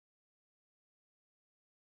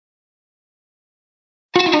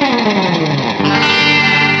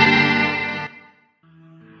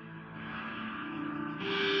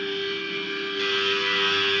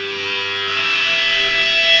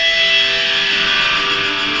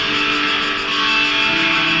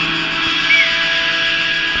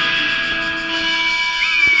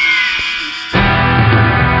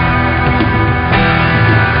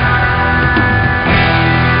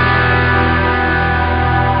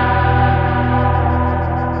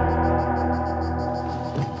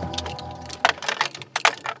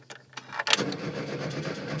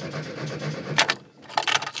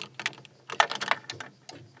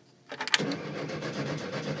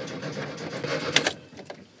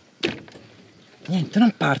Niente,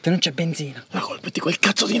 non parte, non c'è benzina. La colpa è di quel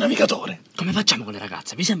cazzo di navigatore. Come facciamo con le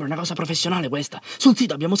ragazze? Vi sembra una cosa professionale questa? Sul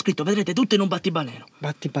sito abbiamo scritto, vedrete tutto in un battibaleno.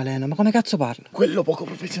 Battibaleno, ma come cazzo parla? Quello poco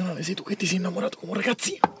professionale sei tu che ti sei innamorato come un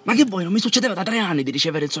ragazzino. Ma che vuoi? Non mi succedeva da 3 anni di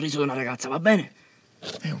ricevere il sorriso di una ragazza, va bene?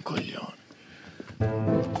 È un coglione.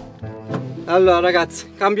 Allora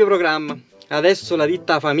ragazzi, cambio programma. Adesso la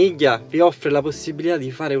ditta Famigghia vi offre la possibilità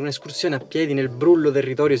di fare un'escursione a piedi nel brullo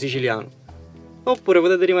territorio siciliano. Oppure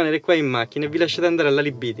potete rimanere qua in macchina e vi lasciate andare alla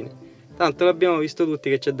libidine. Tanto l'abbiamo visto tutti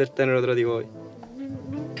che c'è del tenero tra di voi.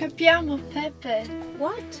 Non capiamo, Peppe.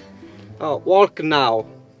 What? Oh, walk now.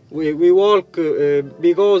 We walk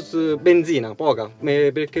because benzina, poca.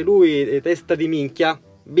 Perché lui testa di minchia,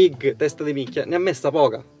 big testa di minchia, ne ha messa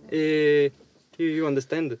poca. You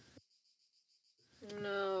understand?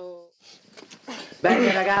 No.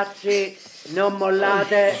 Bene ragazzi, non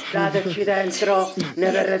mollate, stateci dentro,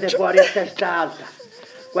 ne verrete fuori a testa alta.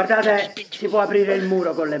 Guardate, si può aprire il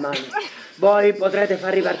muro con le mani. Voi potrete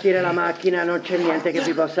far ripartire la macchina, non c'è niente che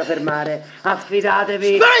vi possa fermare.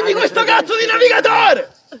 Affidatevi. Spegni questo cazzo di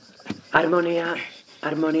navigatore!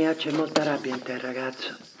 Armonia, c'è molta rabbia in te,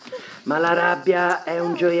 ragazzo. Ma la rabbia è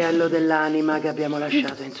un gioiello dell'anima che abbiamo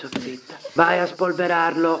lasciato in soffitta. Vai a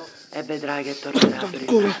spolverarlo e vedrai che tornerà a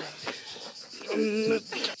brillare.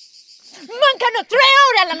 Mancano 3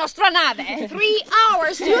 ore alla nostra nave. 3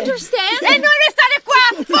 hours, do you understand? E noi restare qua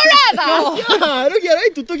forever. Chiaro,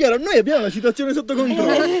 è tutto chiaro. Noi abbiamo la situazione sotto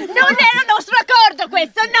controllo. Non è il nostro accordo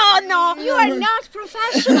questo, no. You are not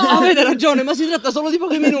professional. Avete ragione, ma si tratta solo di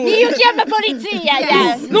pochi minuti. Io chiamo polizia,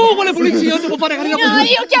 yes. No, con le pulizie non devo fare carina. No,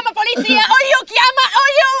 io chiamo polizia, o io chiamo, o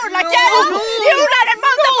io urla, chiaro? Io urlare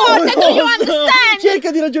molto forte, do you understand?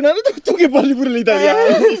 Cerca di ragionare, tu che parli pure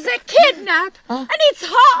l'italiano. This is a kidnap, and it's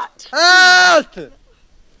hot. Alt!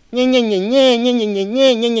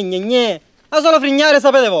 Ma solo frignare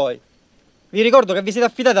sapete voi. Vi ricordo che vi siete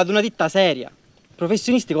affidati ad una ditta seria.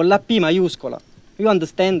 Professionisti con la P maiuscola. You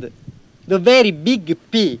understand? The very big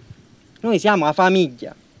P. Noi siamo la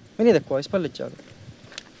famiglia. Venite qua, spalleggiate.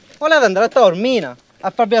 Volete andare a Taormina? A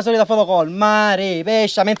farvi la solita foto col mare,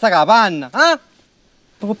 pesce, mezza capanna, eh?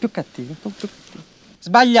 Un po' più cattivi,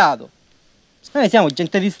 Sbagliato. Noi siamo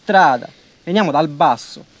gente di strada. Veniamo dal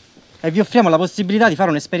basso. E vi offriamo la possibilità di fare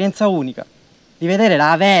un'esperienza unica, di vedere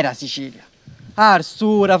la vera Sicilia.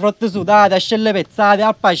 Arsura, frotte sudate, ascelle pezzate,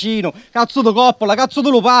 alpacino, cazzo di coppola, cazzo di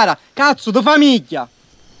lupara, cazzo di famiglia.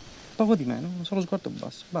 Poco di meno, solo sguardo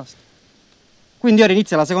basso, basta. Quindi ora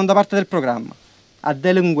inizia la seconda parte del programma, a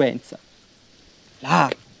delinquenza. Là,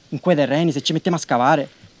 in quei terreni, se ci mettiamo a scavare,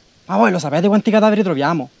 ma voi lo sapete quanti cadaveri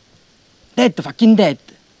troviamo? Dead, fucking dead.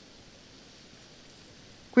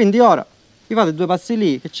 Quindi ora vi fate 2 passi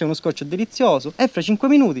lì, che c'è uno scotch delizioso, e fra 5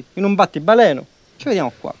 minuti, in un battibaleno, ci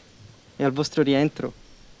vediamo qua. E al vostro rientro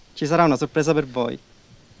ci sarà una sorpresa per voi.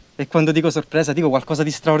 E quando dico sorpresa, dico qualcosa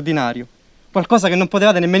di straordinario. Qualcosa che non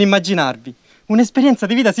potevate nemmeno immaginarvi. Un'esperienza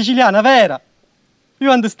di vita siciliana vera.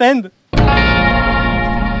 You understand?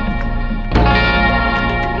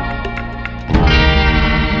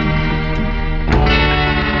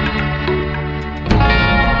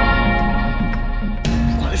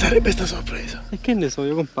 Sarebbe sta sorpresa. E che ne so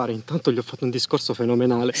io, compare, intanto gli ho fatto un discorso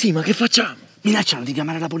fenomenale. Sì, ma che facciamo? Minacciano di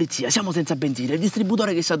chiamare la polizia, siamo senza benzina, il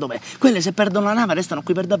distributore chissà dov'è. Quelle se perdono la nave restano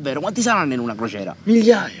qui per davvero. Quanti saranno in una crociera?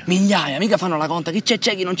 Migliaia. Migliaia, mica fanno la conta, chi c'è,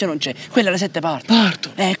 chi non c'è. Quelle alle 7 partono.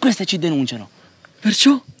 Queste ci denunciano.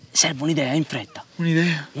 Perciò? Serve un'idea, in fretta.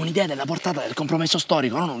 Un'idea? Un'idea della portata del compromesso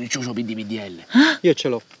storico, non un inciucio PDPDL. Io ce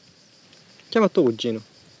l'ho. Chiama tuo cugino.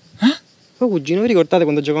 Tuo cugino, vi ricordate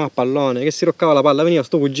quando giocavamo a pallone? Che si roccava la palla, veniva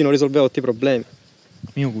sto cugino, risolveva tutti i problemi.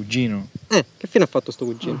 Mio cugino? Che fine ha fatto sto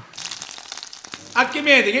cugino?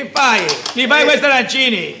 Archimede, che fai? Mi fai questi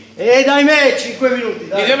arancini? Dai me, 5 minuti,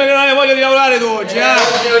 dai. Mi sembra che non hai voglia di lavorare tu oggi,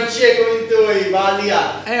 Oggi non c'è come tu,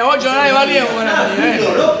 vallia. Oggi non hai voglia,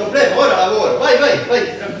 tranquillo, no problema, ora lavoro.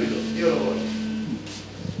 Vai, tranquillo, io lavoro.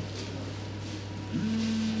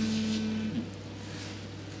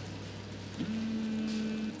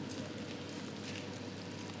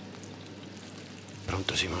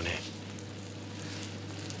 pronto, Simone?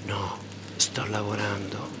 No, sto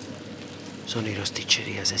lavorando. Sono in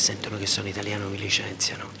rosticceria, se sentono che sono italiano mi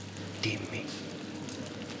licenziano. Dimmi.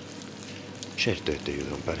 Certo che ti aiuto,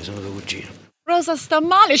 compare, sono tuo cugino. Rosa sta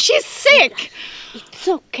male, she's sick! It's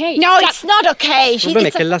okay. No, it's not okay. Il problema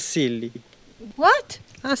è che l'assilli. What?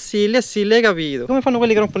 Assilli, hai capito? Come fanno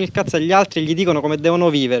quelli che rompono il cazzo agli altri e gli dicono come devono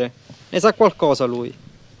vivere? Ne sa qualcosa lui.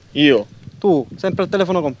 Io? Tu, sempre al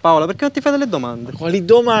telefono con Paola, perché non ti fai delle domande? Quali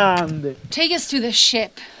domande? Take us to the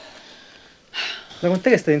ship. Da quant'è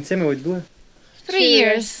che state insieme voi due? 3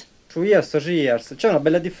 years. 2 years, 3 years. C'è una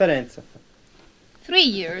bella differenza. 3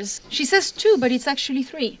 years. She says 2, but it's actually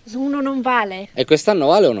 3. Uno non vale. E quest'anno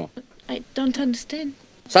vale o no? I don't understand.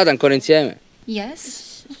 State ancora insieme?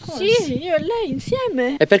 Yes, of course. Sì, io e lei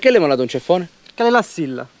insieme. E perché le hai mollato un ceffone? Perché lei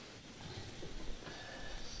l'assilla.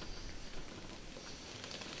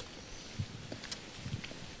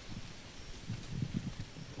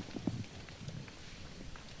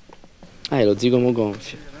 Ah, è lo zigomo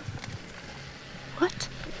gonfio. What?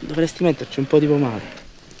 Dovresti metterci un po' di pomata.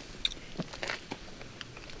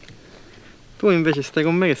 Tu invece stai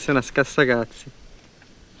con me che sei una scassacazzi.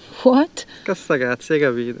 What? Scassacazzi, hai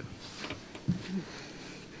capito?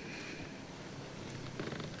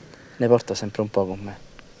 Ne porta sempre un po' con me.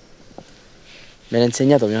 Me l'ha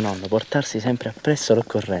insegnato mio nonno, portarsi sempre appresso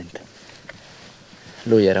l'occorrente.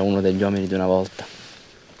 Lui era uno degli uomini di una volta.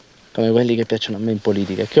 Come quelli che piacciono a me in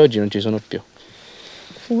politica e che oggi non ci sono più.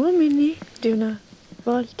 Uomini di una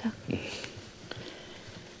volta.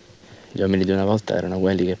 Gli uomini di una volta erano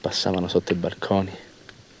quelli che passavano sotto i balconi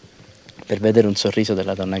per vedere un sorriso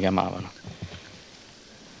della donna che amavano.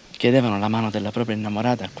 Chiedevano la mano della propria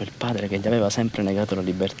innamorata a quel padre che gli aveva sempre negato la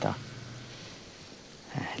libertà.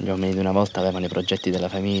 Gli uomini di una volta avevano i progetti della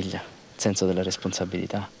famiglia, il senso della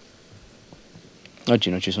responsabilità. Oggi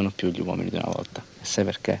non ci sono più gli uomini di una volta. E sai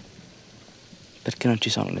perché? Perché non ci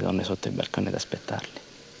sono le donne sotto i balconi ad aspettarli.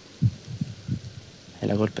 E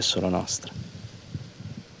la colpa è solo nostra.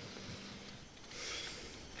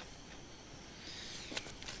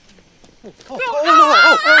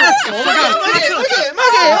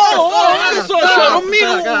 Un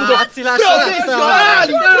minuto! Cazzi,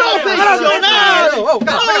 professionali!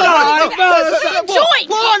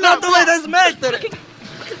 Non dovete smettere!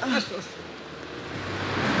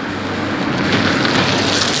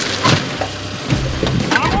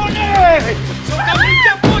 Sono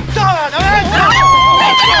minchia puttana,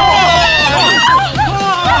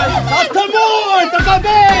 fatta molto, va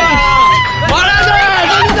bene!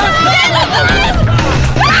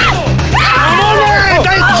 Amore,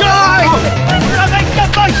 dai joy! Una vecchia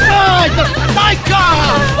bastarda! Dai qua!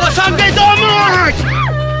 Ho sangue d'amore!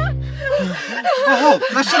 Oh,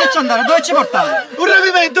 lasciateci andare, dove ci portate? Un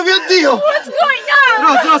rapimento, mio Dio! What's going on?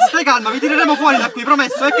 No, stai calma, vi tireremo fuori da qui,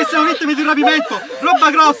 promesso, perché siamo vittime di un rapimento, roba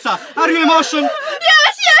grossa, are you emotion? Yes,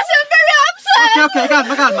 I'm very upset. Ok,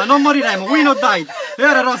 calma, non moriremo, we not died. E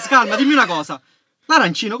ora Ross, calma, dimmi una cosa,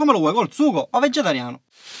 l'arancino come lo vuoi, col sugo o vegetariano?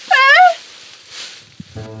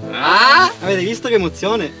 Avete visto che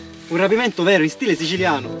emozione? Un rapimento vero, in stile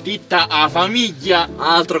siciliano. Ditta a famiglia,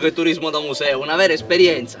 altro che turismo da museo, una vera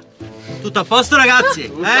esperienza. Tutto a posto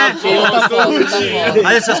ragazzi?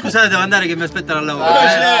 Adesso scusate, devo andare che mi aspettano al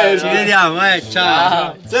lavoro. Ci vediamo,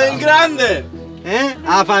 ciao. Sei il grande!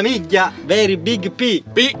 A famiglia, very big P.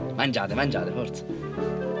 Mangiate, forza.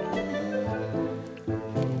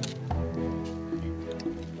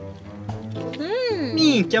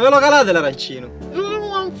 Minchia, ve lo calate l'arancino?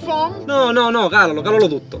 No, calalo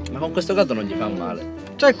tutto. Ma con questo caldo non gli fa male.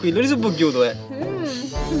 Tranquillo, risubbugliuto,